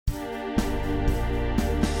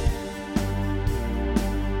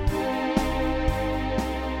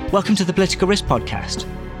Welcome to the Political Risk Podcast,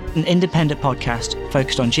 an independent podcast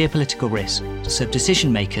focused on geopolitical risk to serve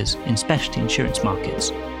decision makers in specialty insurance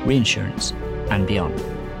markets, reinsurance, and beyond.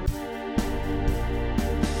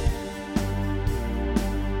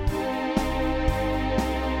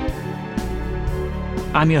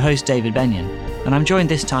 I'm your host, David Benyon, and I'm joined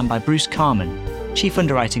this time by Bruce Carman, Chief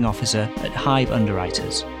Underwriting Officer at HIVE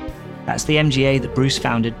Underwriters. That's the MGA that Bruce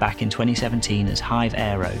founded back in 2017 as HIVE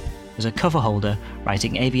Aero, as a cover holder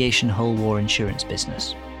writing aviation hull war insurance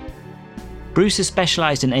business. Bruce has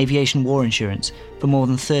specialised in aviation war insurance for more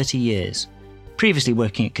than 30 years, previously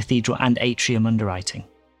working at Cathedral and Atrium Underwriting.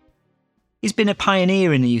 He's been a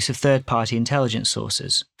pioneer in the use of third-party intelligence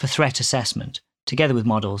sources for threat assessment, together with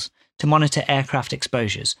models, to monitor aircraft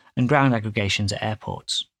exposures and ground aggregations at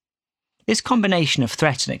airports. This combination of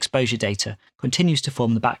threat and exposure data continues to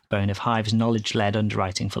form the backbone of HIVE's knowledge-led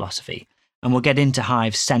underwriting philosophy, and we'll get into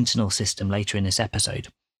HIVE's Sentinel system later in this episode.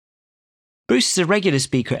 Bruce is a regular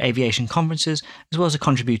speaker at aviation conferences as well as a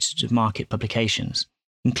contributor to market publications,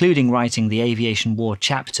 including writing the Aviation War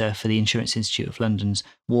chapter for the Insurance Institute of London's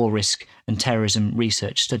War Risk and Terrorism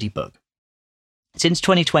Research Study Book. Since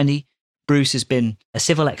 2020, Bruce has been a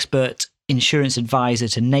civil expert insurance advisor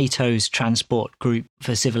to NATO's Transport Group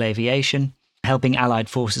for Civil Aviation, helping allied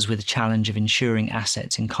forces with the challenge of insuring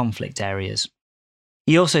assets in conflict areas.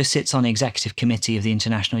 He also sits on the executive committee of the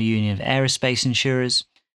International Union of Aerospace Insurers,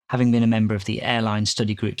 having been a member of the Airline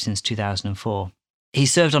Study Group since 2004.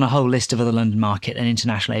 He's served on a whole list of other London market and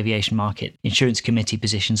international aviation market insurance committee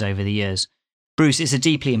positions over the years. Bruce, it's a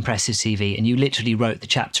deeply impressive CV, and you literally wrote the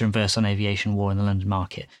chapter and verse on aviation war in the London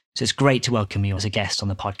market. So it's great to welcome you as a guest on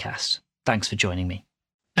the podcast. Thanks for joining me.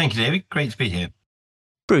 Thank you, David. Great to be here.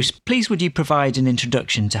 Bruce, please would you provide an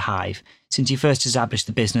introduction to HIVE, since you first established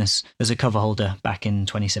the business as a cover holder back in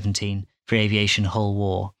 2017 for aviation hull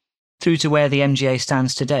war, through to where the MGA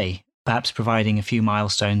stands today, perhaps providing a few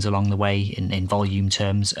milestones along the way in volume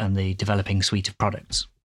terms and the developing suite of products.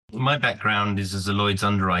 My background is as a Lloyd's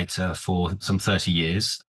underwriter for some 30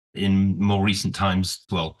 years. In more recent times,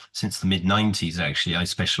 well, since the mid-90s, actually, I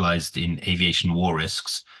specialised in aviation war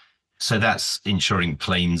risks. So that's insuring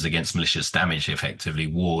planes against malicious damage, effectively,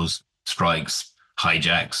 wars, strikes,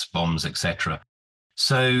 hijacks, bombs, etc.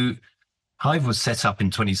 So HIVE was set up in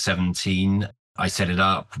 2017. I set it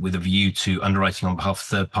up with a view to underwriting on behalf of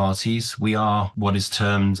third parties. We are what is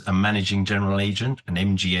termed a managing general agent, an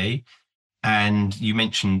MGA. And you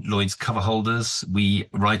mentioned Lloyd's cover holders. We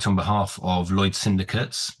write on behalf of Lloyd's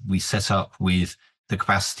syndicates. We set up with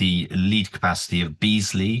the lead capacity of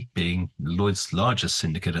Beazley, being Lloyd's largest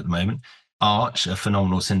syndicate at the moment, Arch, a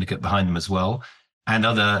phenomenal syndicate behind them as well, and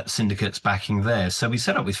other syndicates backing there. So we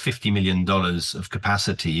set up with $50 million of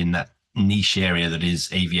capacity in that niche area that is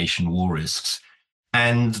aviation war risks.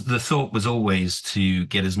 And the thought was always to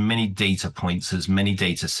get as many data points, as many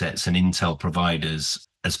data sets and intel providers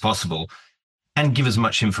as possible, and give as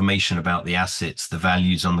much information about the assets, the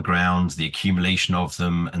values on the ground, the accumulation of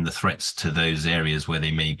them, and the threats to those areas where they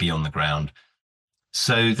may be on the ground.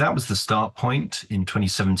 So that was the start point in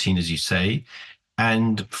 2017, as you say.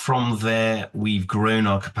 And from there, we've grown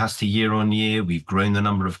our capacity year on year. We've grown the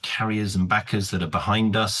number of carriers and backers that are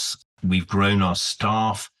behind us. We've grown our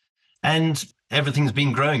staff. And everything's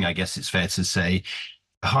been growing, I guess it's fair to say.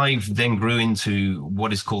 HIVE then grew into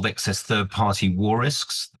what is called excess third-party war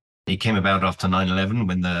risks. It came about after 9/11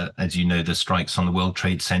 when as you know, the strikes on the World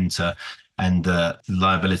Trade Center and the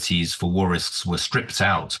liabilities for war risks were stripped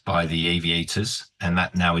out by the aviators. And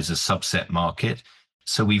that now is a subset market.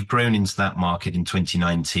 So we've grown into that market in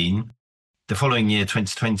 2019. The following year,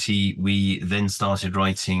 2020, we then started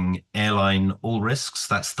writing airline all risks.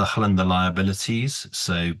 That's the hull and the liabilities.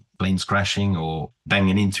 So planes crashing or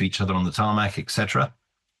banging into each other on the tarmac, etc.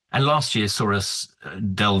 And last year saw us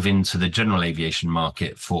delve into the general aviation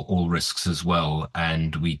market for all risks as well.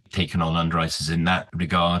 And we've taken on underwriters in that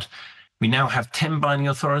regard. We now have 10 binding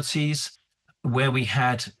authorities where we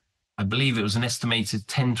had, I believe it was an estimated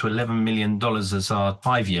 $10 to $11 million as our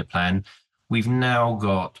 5-year plan. We've now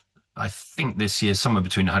got, I think this year, somewhere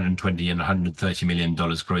between $120 and $130 million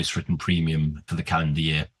gross written premium for the calendar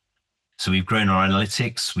year. So we've grown our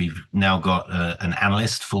analytics. We've now got an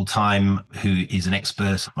analyst full-time who is an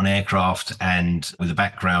expert on aircraft and with a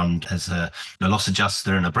background as a loss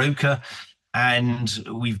adjuster and a broker. And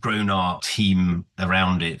we've grown our team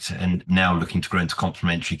around it and now looking to grow into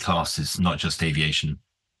complementary classes, not just aviation.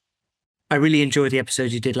 I really enjoyed the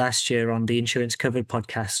episode you did last year on the Insurance Covered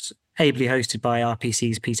podcast, ably hosted by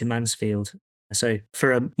RPC's Peter Mansfield. So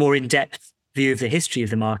for a more in-depth view of the history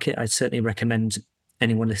of the market, I'd certainly recommend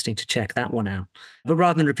anyone listening to check that one out. But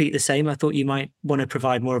rather than repeat the same, I thought you might want to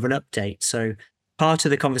provide more of an update. So Part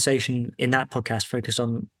of the conversation in that podcast focused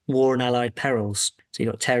on war and allied perils. So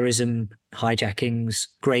you've got terrorism, hijackings,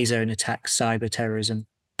 grey zone attacks, cyber terrorism.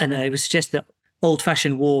 And it was suggest that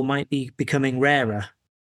old-fashioned war might be becoming rarer.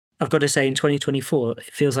 I've got to say, in 2024, it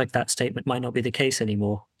feels like that statement might not be the case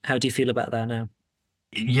anymore. How do you feel about that now?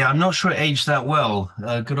 Yeah, I'm not sure it aged that well.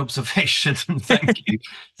 Good observation. Thank you.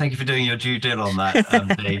 Thank you for doing your due diligence on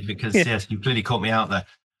that, Dave, because yes, you clearly caught me out there.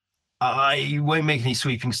 I won't make any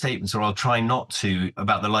sweeping statements, or I'll try not to,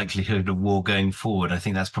 about the likelihood of war going forward. I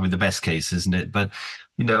think that's probably the best case, isn't it? But,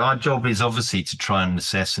 our job is obviously to try and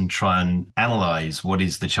assess and try and analyze what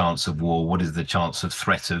is the chance of war, what is the chance of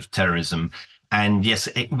threat of terrorism. And yes,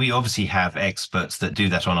 we obviously have experts that do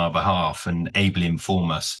that on our behalf and ably inform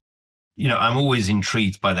us. I'm always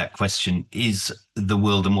intrigued by that question. Is the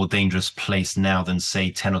world a more dangerous place now than, say,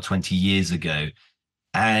 10 or 20 years ago?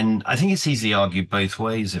 And I think it's easily argued both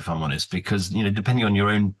ways, if I'm honest, because, depending on your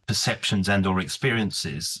own perceptions and or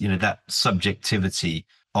experiences, that subjectivity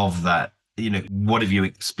of that, what have you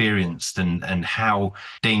experienced and how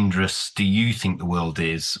dangerous do you think the world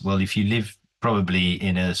is? Well, if you live probably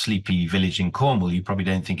in a sleepy village in Cornwall, you probably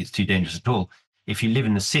don't think it's too dangerous at all. If you live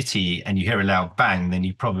in the city and you hear a loud bang, then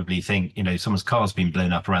you probably think, someone's car's been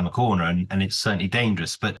blown up around the corner and it's certainly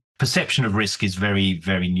dangerous. But perception of risk is very,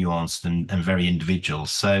 very nuanced and very individual.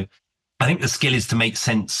 So I think the skill is to make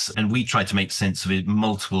sense, and we try to make sense of it,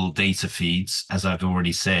 multiple data feeds, as I've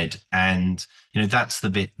already said. And, that's the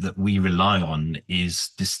bit that we rely on,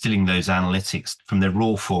 is distilling those analytics from their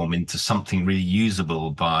raw form into something really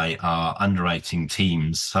usable by our underwriting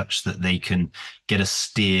teams, such that they can get a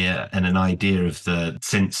steer and an idea of the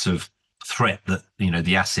sense of threat that,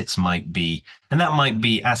 the assets might be. And that might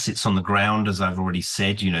be assets on the ground, as I've already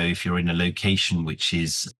said, if you're in a location which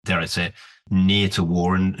is, dare I say, near to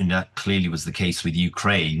war, and that clearly was the case with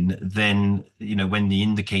Ukraine, then, when the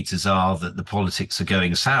indicators are that the politics are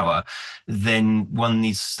going sour, then one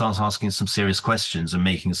needs to start asking some serious questions and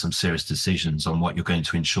making some serious decisions on what you're going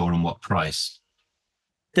to insure and what price.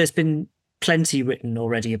 There's been plenty written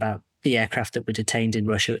already about the aircraft that were detained in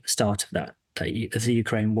Russia at the start of the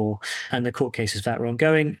Ukraine war, and the court cases that are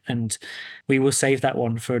ongoing, and we will save that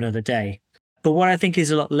one for another day. But what I think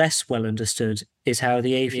is a lot less well understood is how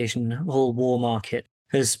the aviation whole war market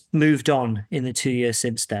has moved on in the 2 years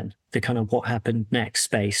since then, the kind of what happened next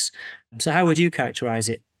space. So how would you characterize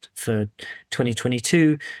it for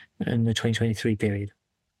 2022 and the 2023 period?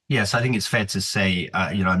 Yes, I think it's fair to say,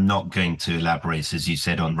 I'm not going to elaborate, as you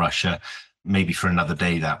said, on Russia. Maybe for another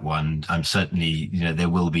day, that one. I'm certainly, there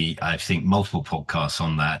will be, I think, multiple podcasts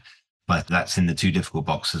on that, but that's in the too difficult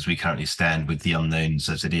box as we currently stand with the unknowns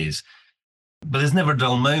as it is. But there's never a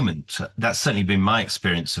dull moment. That's certainly been my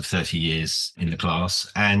experience of 30 years in the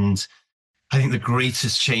class. And I think the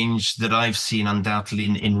greatest change that I've seen undoubtedly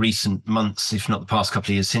in recent months, if not the past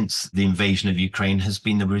couple of years since the invasion of Ukraine, has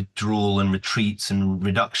been the withdrawal and retreats and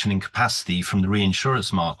reduction in capacity from the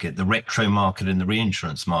reinsurers market, the retro market and the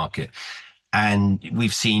reinsurance market. And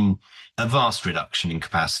we've seen a vast reduction in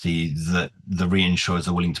capacity that the reinsurers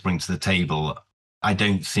are willing to bring to the table. I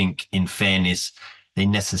don't think, in fairness, they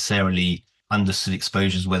necessarily understood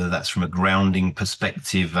exposures, whether that's from a grounding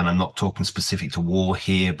perspective, and I'm not talking specific to war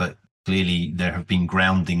here, but clearly there have been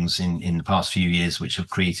groundings in the past few years which have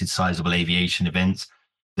created sizable aviation events.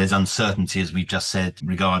 There's uncertainty, as we've just said,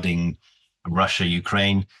 regarding Russia,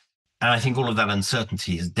 Ukraine. And I think all of that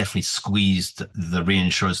uncertainty has definitely squeezed the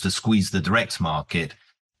reinsurers to squeeze the direct market,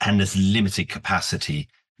 and there's limited capacity.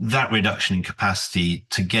 That reduction in capacity,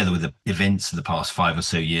 together with the events of the past 5 or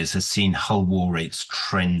so years, has seen hull war rates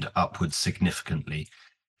trend upwards significantly.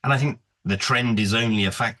 And I think the trend is only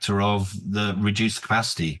a factor of the reduced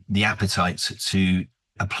capacity, the appetite to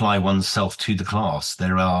apply oneself to the class.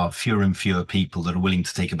 There are fewer and fewer people that are willing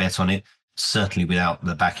to take a bet on it, certainly without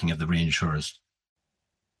the backing of the reinsurers.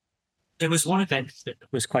 There was one event that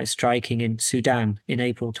was quite striking in Sudan in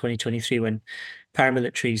April 2023 when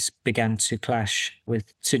paramilitaries began to clash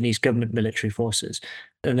with Sudanese government military forces.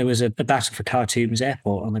 And there was a battle for Khartoum's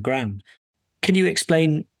airport on the ground. Can you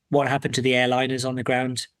explain what happened to the airliners on the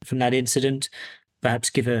ground from that incident?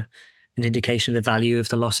 Perhaps give an indication of the value of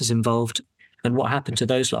the losses involved and what happened to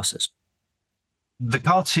those losses? The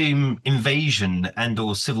Khartoum invasion and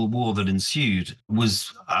or civil war that ensued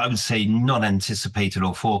was, I would say, not anticipated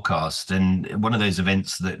or forecast. And one of those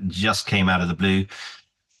events that just came out of the blue.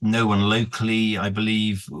 No one locally, I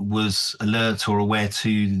believe, was alert or aware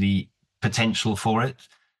to the potential for it.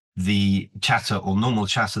 The chatter or normal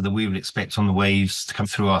chatter that we would expect on the waves to come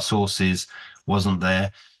through our sources wasn't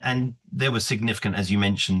there. And there were significant, as you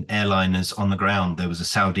mentioned, airliners on the ground. There was a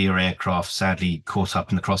Saudi aircraft sadly caught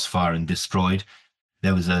up in the crossfire and destroyed.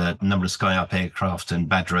 There was a number of SkyUp aircraft and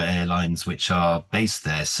Badra Airlines which are based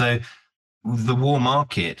there. So the war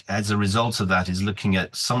market, as a result of that, is looking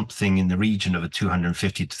at something in the region of a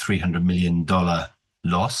 $250 to $300 million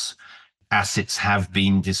loss. Assets have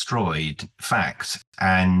been destroyed, fact.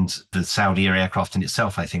 And the Saudi aircraft in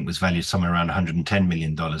itself, I think, was valued somewhere around $110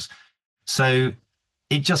 million. So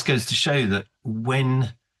it just goes to show that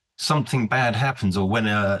when something bad happens or when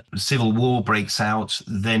a civil war breaks out,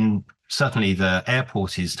 then certainly the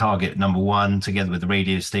airport is target number one, together with the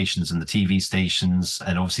radio stations and the TV stations,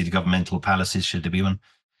 and obviously the governmental palaces, should there be one.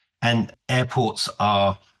 And airports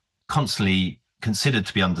are constantly considered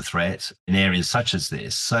to be under threat in areas such as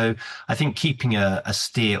this. So I think keeping a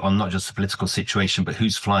steer on not just the political situation, but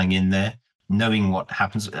who's flying in there, knowing what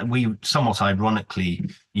happens. We, somewhat ironically,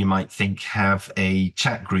 you might think, have a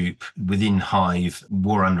chat group within HIVE,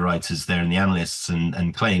 war underwriters there and the analysts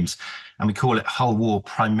and claims, and we call it Hull War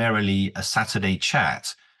primarily a Saturday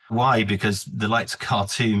chat. Why? Because the likes of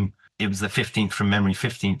Khartoum, it was the 15th from memory,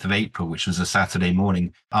 15th of April, which was a Saturday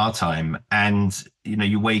morning, our time. And, you know,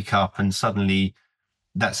 you wake up and suddenly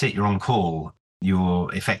that's it, you're on call.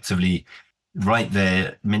 You're effectively right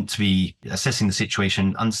there, meant to be assessing the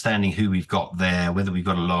situation, understanding who we've got there, whether we've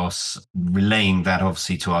got a loss, relaying that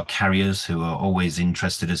obviously to our carriers, who are always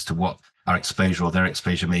interested as to what our exposure or their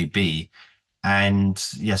exposure may be. And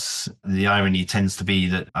yes, the irony tends to be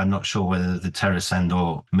that I'm not sure whether the terrorists and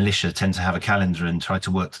or militia tend to have a calendar and try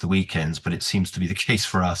to work to the weekends, but it seems to be the case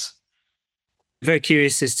for us. Very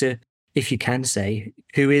curious as to, if you can say,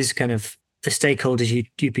 who is kind of the stakeholders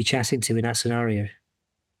you'd be chatting to in that scenario.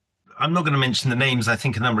 I'm not going to mention the names. I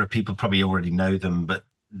think a number of people probably already know them, but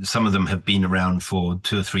some of them have been around for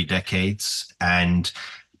 2 or 3 decades, and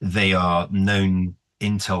they are known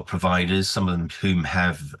intel providers, some of them whom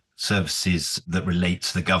have services that relate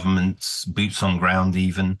to the government's boots on ground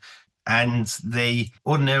even. And they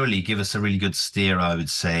ordinarily give us a really good steer, I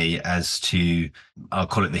would say, as to, I'll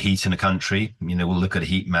call it the heat in a country. You know, we'll look at a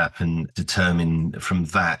heat map and determine from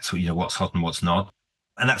that, you know, what's hot and what's not.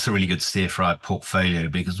 And that's a really good steer for our portfolio,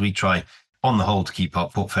 because we try on the whole to keep our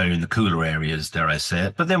portfolio in the cooler areas, dare I say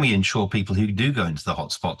it. But then we insure people who do go into the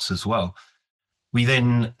hot spots as well. We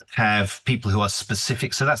then have people who are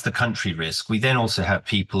specific. So that's the country risk. We then also have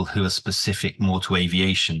people who are specific more to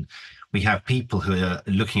aviation. We have people who are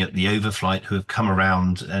looking at the overflight, who have come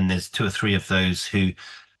around, and there's 2 or 3 of those who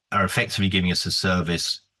are effectively giving us a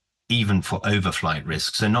service even for overflight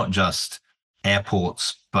risk. So not just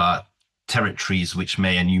airports, but territories which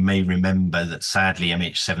may, and you may remember that sadly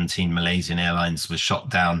MH17 Malaysian Airlines was shot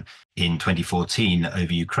down in 2014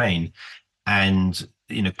 over Ukraine. And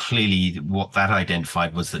you know, clearly what that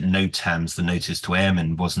identified was that NOTAMs, the notice to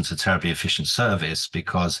airmen, wasn't a terribly efficient service,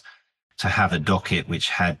 because to have a docket which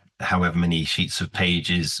had however many sheets of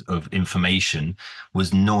pages of information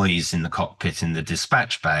was noise in the cockpit, in the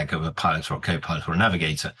dispatch bag of a pilot or a co-pilot or a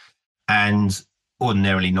navigator, and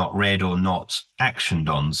ordinarily not read or not actioned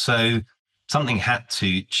on. So something had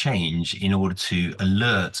to change in order to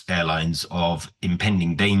alert airlines of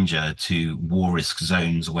impending danger to war risk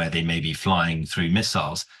zones where they may be flying through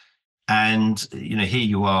missiles. And, you know, here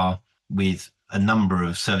you are with a number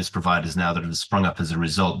of service providers now that have sprung up as a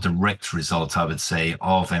result, direct result, I would say,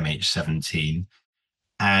 of MH17.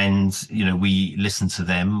 And, you know, we listen to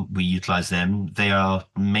them, we utilize them. They are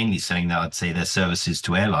mainly selling now, I'd say, their services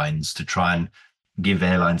to airlines to try and give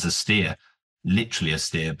airlines a steer, literally a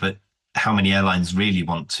steer. But how many airlines really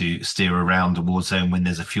want to steer around a war zone when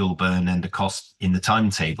there's a fuel burn and a cost in the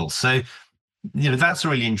timetable? So, you know, that's a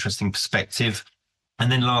really interesting perspective.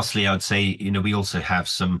 And then lastly, I would say, you know, we also have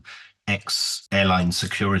some ex-airline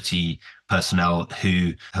security personnel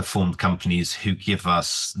who have formed companies who give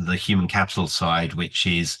us the human capital side, which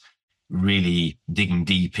is really digging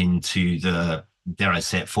deep into the, dare I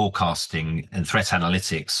say it, forecasting and threat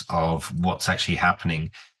analytics of what's actually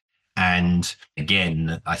happening. And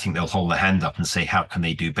again, I think they'll hold their hand up and say, how can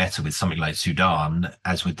they do better with something like Sudan,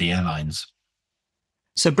 as with the airlines?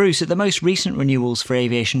 So Bruce, at the most recent renewals for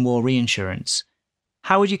aviation war reinsurance,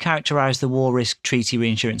 how would you characterise the war risk treaty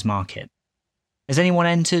reinsurance market? Has anyone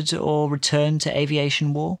entered or returned to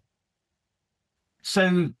aviation war?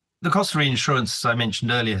 So the cost of reinsurance, as I mentioned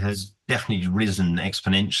earlier, has definitely risen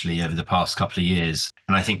exponentially over the past couple of years.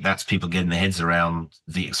 And I think that's people getting their heads around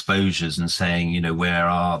the exposures and saying, you know, where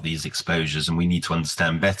are these exposures? And we need to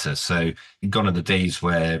understand better. So gone are the days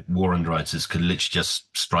where war underwriters could literally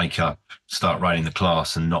just strike up, start writing the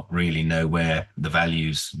class and not really know where the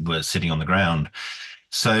values were sitting on the ground.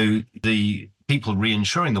 So the people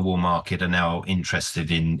reinsuring the war market are now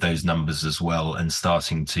interested in those numbers as well, and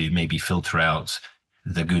starting to maybe filter out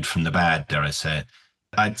the good from the bad, dare I say it.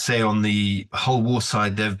 I'd say on the whole war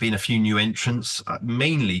side, there have been a few new entrants,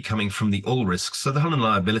 mainly coming from the all risks. So the hull and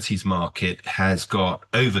liabilities market has got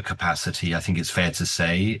overcapacity, I think it's fair to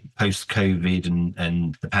say, post-COVID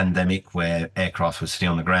and the pandemic where aircraft were sitting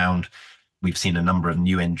on the ground. We've seen a number of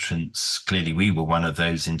new entrants. Clearly, we were one of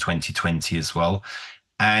those in 2020 as well.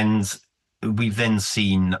 And we've then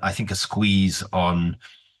seen, I think, a squeeze on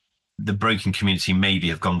the broking community maybe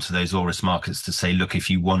have gone to those all risk markets to say, look, if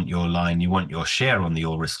you want your line, you want your share on the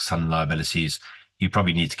all risks and liabilities, you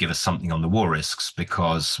probably need to give us something on the war risks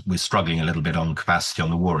because we're struggling a little bit on capacity on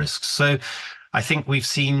the war risks. So I think we've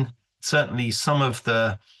seen certainly some of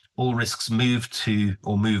the all risks move to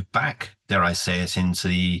or move back, dare I say it, into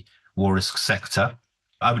the war risk sector.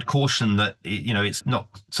 I would caution that, it's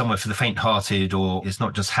not somewhere for the faint-hearted, or it's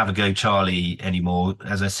not just have a go, Charlie, anymore.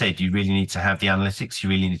 As I said, you really need to have the analytics. You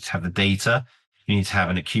really need to have the data. You need to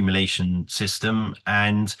have an accumulation system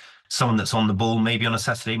and someone that's on the ball maybe on a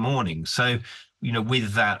Saturday morning. So,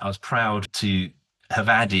 with that, I was proud to have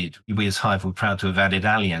added, we as HIVE were proud to have added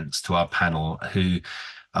Allianz to our panel, who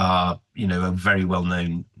are, a very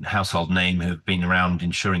well-known household name, who have been around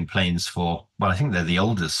insuring planes for, well, I think they're the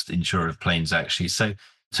oldest insurer of planes, actually. So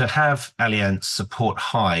to have Allianz support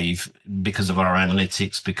HIVE because of our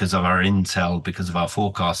analytics, because of our intel, because of our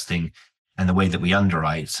forecasting and the way that we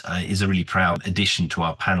underwrite is a really proud addition to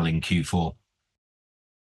our panel in Q4.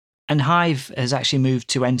 And HIVE has actually moved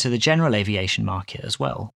to enter the general aviation market as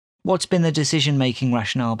well. What's been the decision-making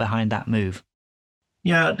rationale behind that move?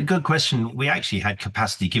 Yeah, good question. We actually had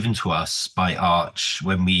capacity given to us by Arch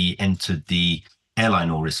when we entered the airline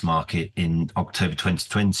all risk market in October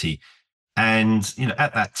 2020. And,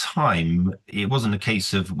 at that time, it wasn't a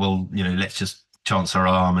case of, well, let's just chance our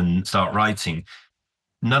arm and start writing.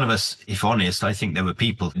 None of us, if honest, I think there were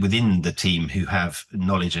people within the team who have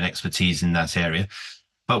knowledge and expertise in that area.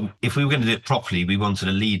 But if we were going to do it properly, we wanted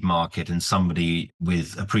a lead market and somebody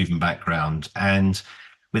with a proven background. And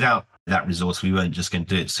without that resource, we weren't just going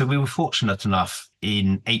to do it. So we were fortunate enough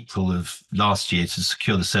in April of last year to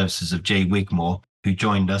secure the services of Jay Wigmore, who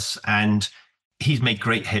joined us. And he's made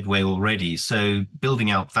great headway already. So building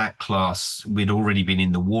out that class, we'd already been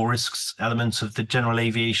in the war risks elements of the general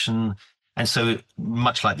aviation. And so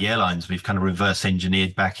much like the airlines, we've kind of reverse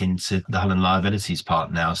engineered back into the hull and liabilities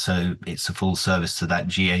part now. So it's a full service to that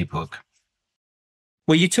GA book.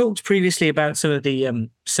 Well, you talked previously about some of the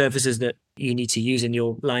services that you need to use in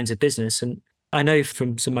your lines of business. And I know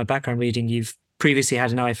from some of my background reading, you've previously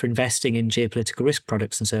had an eye for investing in geopolitical risk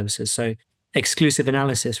products and services. So exclusive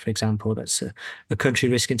analysis, for example, that's a country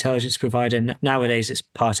risk intelligence provider. Nowadays, it's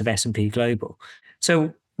part of S&P Global.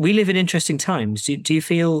 So we live in interesting times. Do you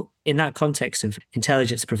feel, in that context of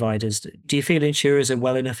intelligence providers, do you feel insurers are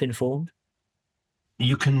well enough informed?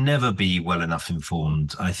 You can never be well enough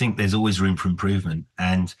informed. I think there's always room for improvement.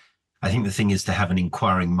 And I think the thing is to have an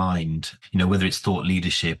inquiring mind, whether it's thought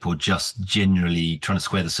leadership or just generally trying to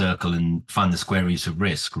square the circle and find the square roots of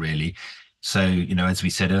risk, really. So, as we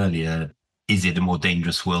said earlier, is it a more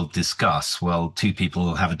dangerous world? Discuss. Well, two people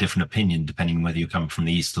will have a different opinion depending on whether you come from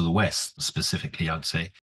the east or the west, specifically, I'd say.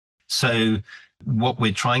 So what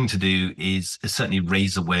we're trying to do is certainly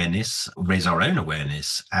raise awareness, raise our own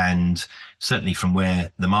awareness. And certainly from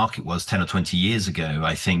where the market was 10 or 20 years ago,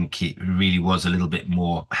 I think it really was a little bit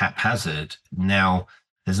more haphazard. Now,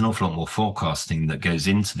 there's an awful lot more forecasting that goes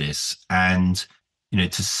into this. And,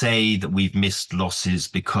 to say that we've missed losses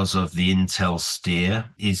because of the intel steer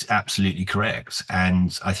is absolutely correct.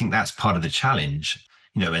 And I think that's part of the challenge.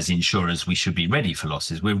 As insurers, we should be ready for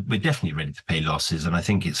losses. We're definitely ready to pay losses. And I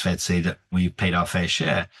think it's fair to say that we've paid our fair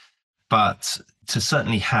share. But to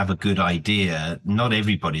certainly have a good idea, not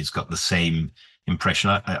everybody's got the same impression.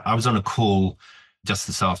 I was on a call just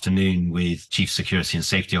this afternoon with Chief Security and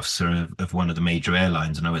Safety Officer of one of the major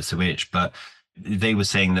airlines, I know it's which, but they were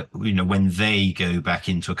saying that, when they go back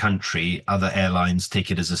into a country, other airlines take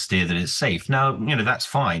it as a steer that it's safe. Now, that's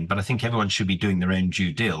fine, but I think everyone should be doing their own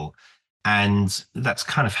due dil. And that's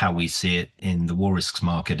kind of how we see it in the war risks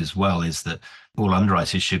market as well, is that all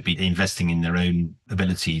underwriters should be investing in their own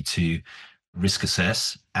ability to risk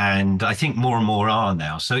assess. And I think more and more are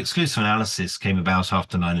now. So exclusive analysis came about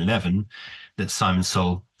after 9/11 that Simon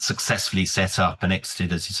Sol successfully set up and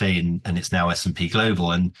exited, as you say, and it's now S&P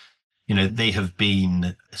Global. And, they have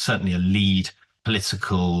been certainly a lead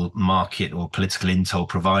political market or political intel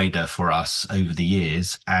provider for us over the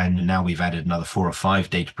years. And now we've added another 4 or 5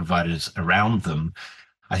 data providers around them.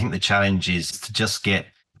 I think the challenge is to just get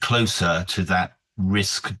closer to that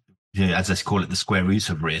risk, as I call it, the square root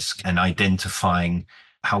of risk, and identifying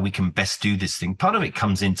how we can best do this thing. Part of it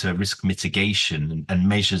comes into risk mitigation and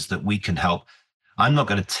measures that we can help. I'm not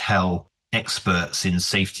going to tell experts in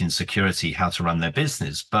safety and security, how to run their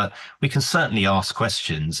business, but we can certainly ask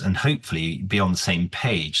questions and hopefully be on the same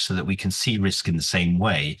page so that we can see risk in the same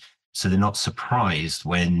way. So they're not surprised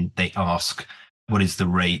when they ask, what is the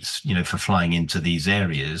rate, for flying into these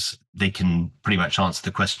areas? They can pretty much answer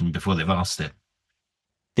the question before they've asked it.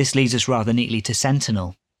 This leads us rather neatly to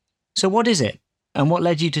Sentinel. So what is it? And what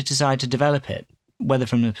led you to decide to develop it, whether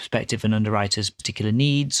from the perspective of an underwriter's particular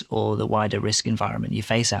needs or the wider risk environment you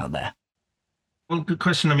face out there? Well, good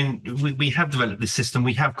question. I mean, we have developed this system.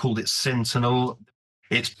 We have called it Sentinel.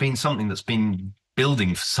 It's been something that's been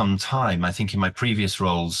building for some time. I think in my previous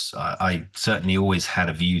roles, I certainly always had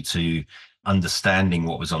a view to understanding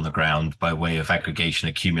what was on the ground by way of aggregation,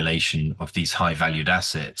 accumulation of these high valued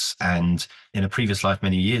assets. And in a previous life,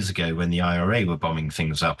 many years ago, when the IRA were bombing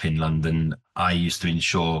things up in London, I used to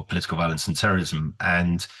insure political violence and terrorism.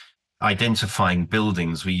 And identifying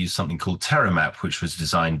buildings, we used something called TerraMap, which was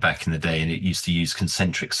designed back in the day, and it used to use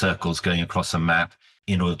concentric circles going across a map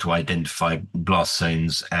in order to identify blast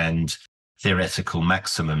zones and theoretical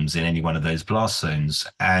maximums in any one of those blast zones.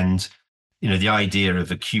 And the idea of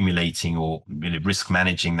accumulating or risk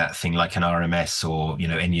managing that thing like an RMS or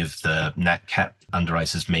any of the Nat Cat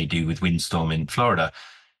underwriters may do with windstorm in Florida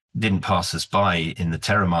didn't pass us by in the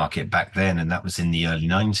terror market back then, and that was in the early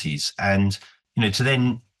 90s. And to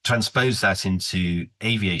then transpose that into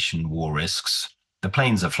aviation war risks, the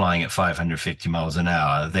planes are flying at 550 miles an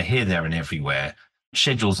hour. They're here, there, and everywhere.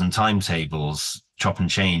 Schedules and timetables chop and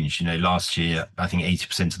change. Last year, I think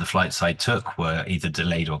 80% of the flights I took were either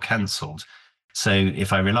delayed or cancelled. So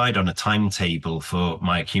if I relied on a timetable for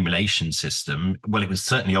my accumulation system, well, it was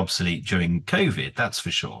certainly obsolete during COVID, that's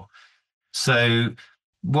for sure. So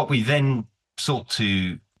what we then sought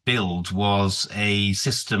to build was a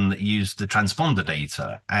system that used the transponder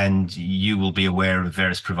data, and you will be aware of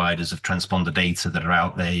various providers of transponder data that are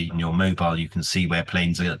out there in your mobile. You can see where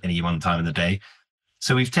planes are at any one time of the day.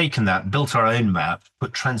 So we've taken that, built our own map,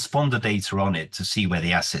 put transponder data on it to see where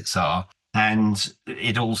the assets are. And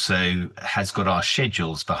it also has got our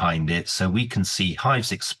schedules behind it. So we can see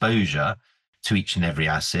Hive's exposure to each and every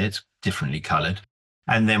asset, differently colored.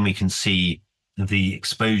 And then we can see the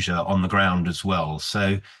exposure on the ground as well.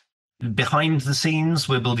 So behind the scenes,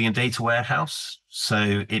 we're building a data warehouse.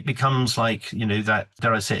 So it becomes like, that,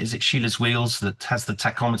 dare I say, is it Sheila's Wheels that has the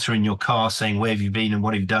tachometer in your car saying, where have you been and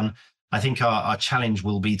what have you done? I think our challenge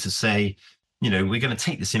will be to say, we're going to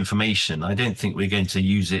take this information. I don't think we're going to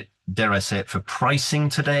use it, dare I say it, for pricing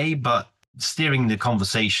today, but steering the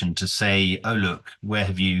conversation to say, oh, look, where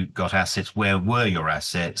have you got assets? Where were your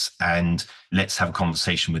assets? And let's have a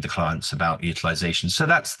conversation with the clients about utilization. So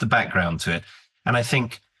that's the background to it. And I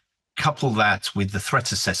think couple that with the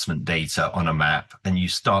threat assessment data on a map, and you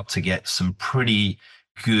start to get some pretty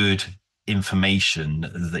good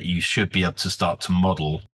information that you should be able to start to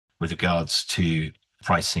model with regards to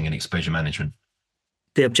pricing and exposure management.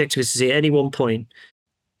 The objective is to see at any one point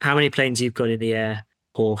how many planes you've got in the air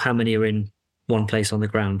or how many are in one place on the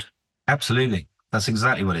ground. Absolutely. That's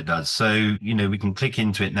exactly what it does. So, we can click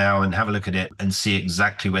into it now and have a look at it and see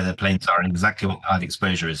exactly where the planes are and exactly what kind of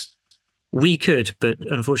exposure is. We could, but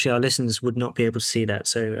unfortunately our listeners would not be able to see that.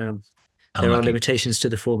 So there are limitations to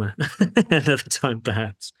the former. Another time,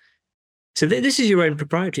 perhaps. So this is your own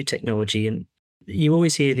proprietary technology, and you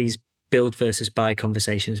always hear these build versus buy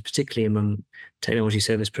conversations, particularly among technology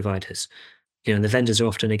service providers. The vendors are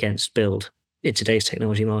often against build in today's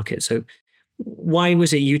technology market. So why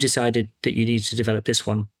was it you decided that you needed to develop this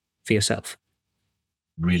one for yourself?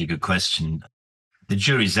 Really good question. The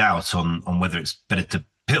jury's out on whether it's better to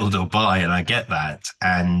build or buy, and I get that.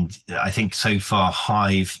 And I think so far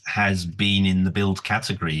Hive has been in the build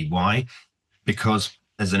category. Why? Because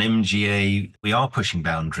as an MGA, we are pushing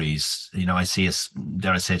boundaries. I see us,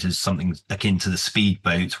 dare I say it, as something akin to the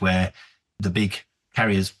speedboat, where the big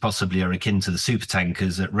carriers possibly are akin to the super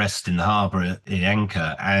tankers at rest in the harbour in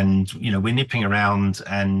anchor. And, we're nipping around,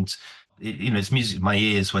 and, it's music to my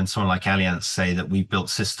ears when someone like Allianz say that we've built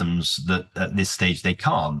systems that at this stage they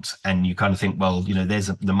can't. And you kind of think, well, there's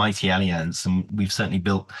the mighty Allianz, and we've certainly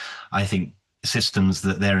built, I think, systems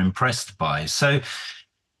that they're impressed by. So,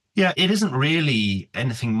 yeah, it isn't really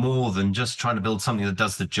anything more than just trying to build something that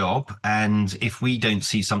does the job. And if we don't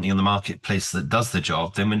see something in the marketplace that does the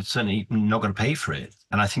job, then we're certainly not going to pay for it.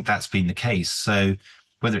 And I think that's been the case. So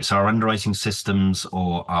whether it's our underwriting systems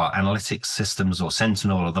or our analytics systems or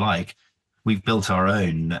Sentinel or the like, we've built our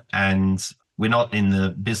own. And we're not in the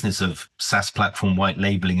business of SaaS platform white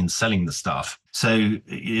labeling and selling the stuff. So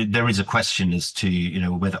there is a question as to,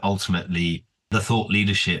 whether ultimately the thought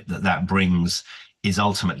leadership that brings is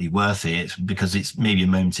ultimately worth it, because it's maybe a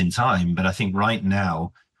moment in time. But I think right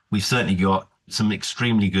now we've certainly got some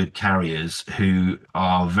extremely good carriers who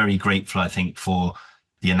are very grateful, I think, for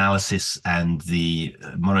the analysis and the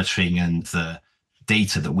monitoring and the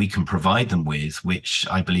data that we can provide them with, which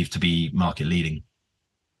I believe to be market leading.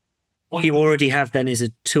 What you already have then is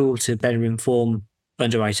a tool to better inform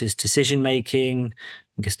underwriters' decision making.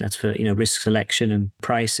 I guess that's for risk selection and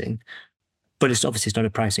pricing, but it's obviously not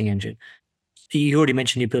a pricing engine. You already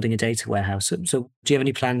mentioned you're building a data warehouse. So do you have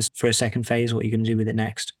any plans for a second phase? What are you going to do with it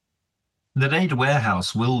next? The data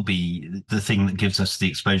warehouse will be the thing that gives us the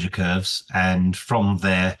exposure curves. And from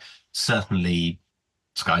there, certainly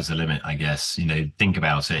sky's the limit, I guess. Think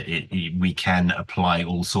about it. We can apply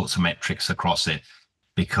all sorts of metrics across it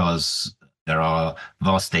because there are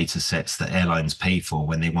vast data sets that airlines pay for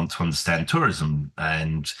when they want to understand tourism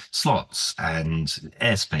and slots and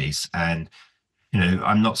airspace. And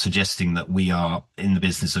I'm not suggesting that we are in the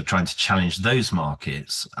business of trying to challenge those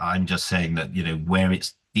markets. I'm just saying that, where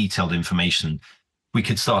it's detailed information, we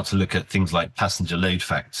could start to look at things like passenger load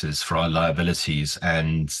factors for our liabilities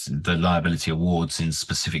and the liability awards in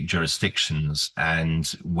specific jurisdictions, and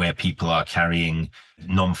where people are carrying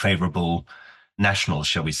non-favorable nationals,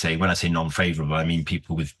 shall we say. When I say non-favorable, I mean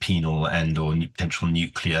people with penal and or potential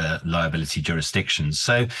nuclear liability jurisdictions.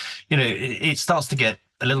 So, it starts to get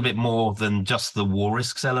a little bit more than just the war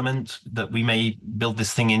risks element that we may build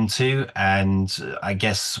this thing into. And I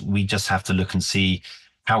guess we just have to look and see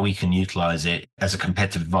how we can utilize it as a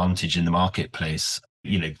competitive advantage in the marketplace.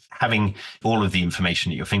 Having all of the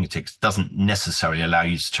information at your fingertips doesn't necessarily allow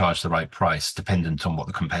you to charge the right price, dependent on what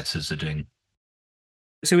the competitors are doing.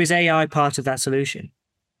 So is AI part of that solution?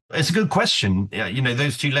 It's a good question.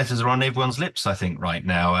 Those two letters are on everyone's lips, I think, right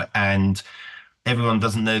now. And everyone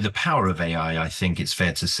doesn't know the power of AI, I think it's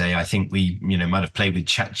fair to say. I think we, might have played with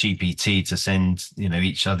ChatGPT to send,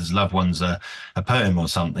 each other's loved ones a poem or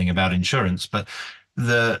something about insurance. But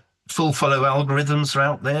the full follow algorithms are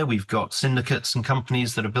out there. We've got syndicates and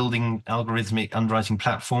companies that are building algorithmic underwriting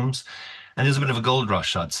platforms. And there's a bit of a gold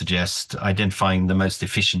rush, I'd suggest, identifying the most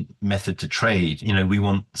efficient method to trade. We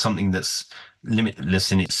want something that's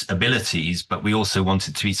limitless in its abilities, but we also want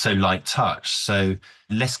it to be so light touch. So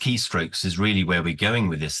less keystrokes is really where we're going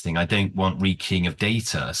with this thing. I don't want rekeying of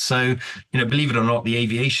data. So, believe it or not, the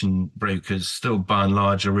aviation brokers still by and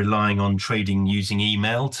large are relying on trading using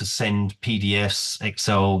email to send PDFs,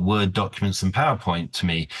 Excel, Word documents, and PowerPoint to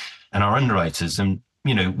me and our underwriters. And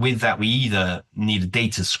with that, we either need a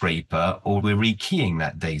data scraper or we're rekeying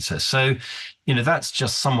that data. So, that's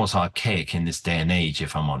just somewhat archaic in this day and age,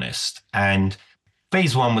 if I'm honest. And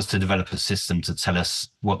phase one was to develop a system to tell us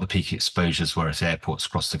what the peak exposures were at airports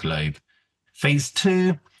across the globe. Phase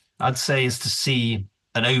two, I'd say, is to see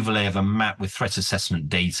an overlay of a map with threat assessment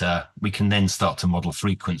data. We can then start to model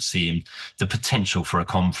frequency and the potential for a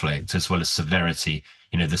conflict, as well as severity,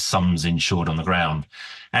 the sums insured on the ground.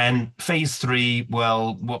 And phase three,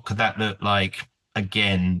 well, what could that look like?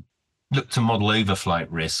 Again, look to model overflight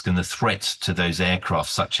risk and the threat to those aircraft,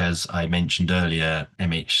 such as I mentioned earlier,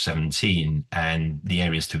 MH17, and the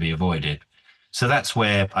areas to be avoided. So that's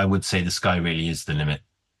where I would say the sky really is the limit.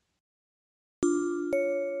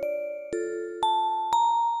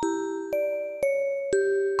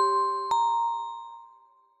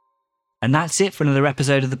 And that's it for another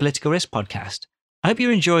episode of the Political Risk Podcast. I hope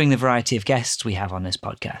you're enjoying the variety of guests we have on this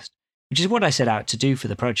podcast, which is what I set out to do for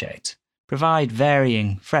the project. Provide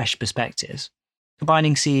varying, fresh perspectives,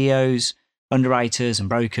 combining CEOs, underwriters and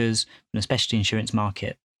brokers from the specialty insurance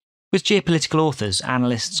market with geopolitical authors,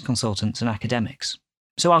 analysts, consultants and academics.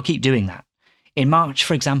 So I'll keep doing that. In March,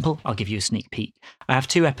 for example, I'll give you a sneak peek. I have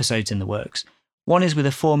 2 episodes in the works. One is with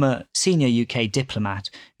a former senior UK diplomat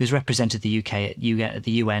who's represented the UK at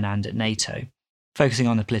the UN and at NATO, focusing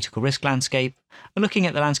on the political risk landscape and looking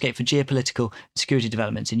at the landscape for geopolitical and security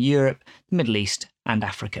developments in Europe, the Middle East and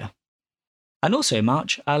Africa. And also in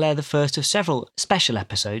March, I'll air the first of several special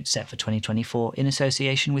episodes set for 2024 in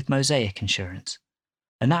association with Mosaic Insurance.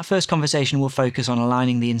 And that first conversation will focus on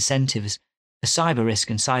aligning the incentives for cyber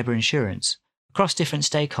risk and cyber insurance across different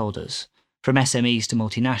stakeholders, from SMEs to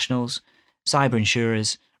multinationals, cyber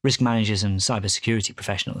insurers, risk managers and cybersecurity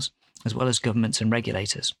professionals, as well as governments and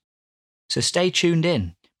regulators. So stay tuned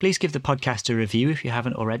in. Please give the podcast a review if you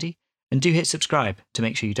haven't already, and do hit subscribe to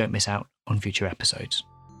make sure you don't miss out on future episodes.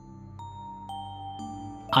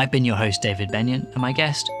 I've been your host, David Benyon, and my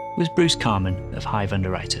guest was Bruce Carman of HIVE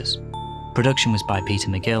Underwriters. Production was by Peter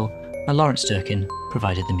McGill, and Lawrence Durkin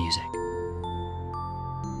provided the music.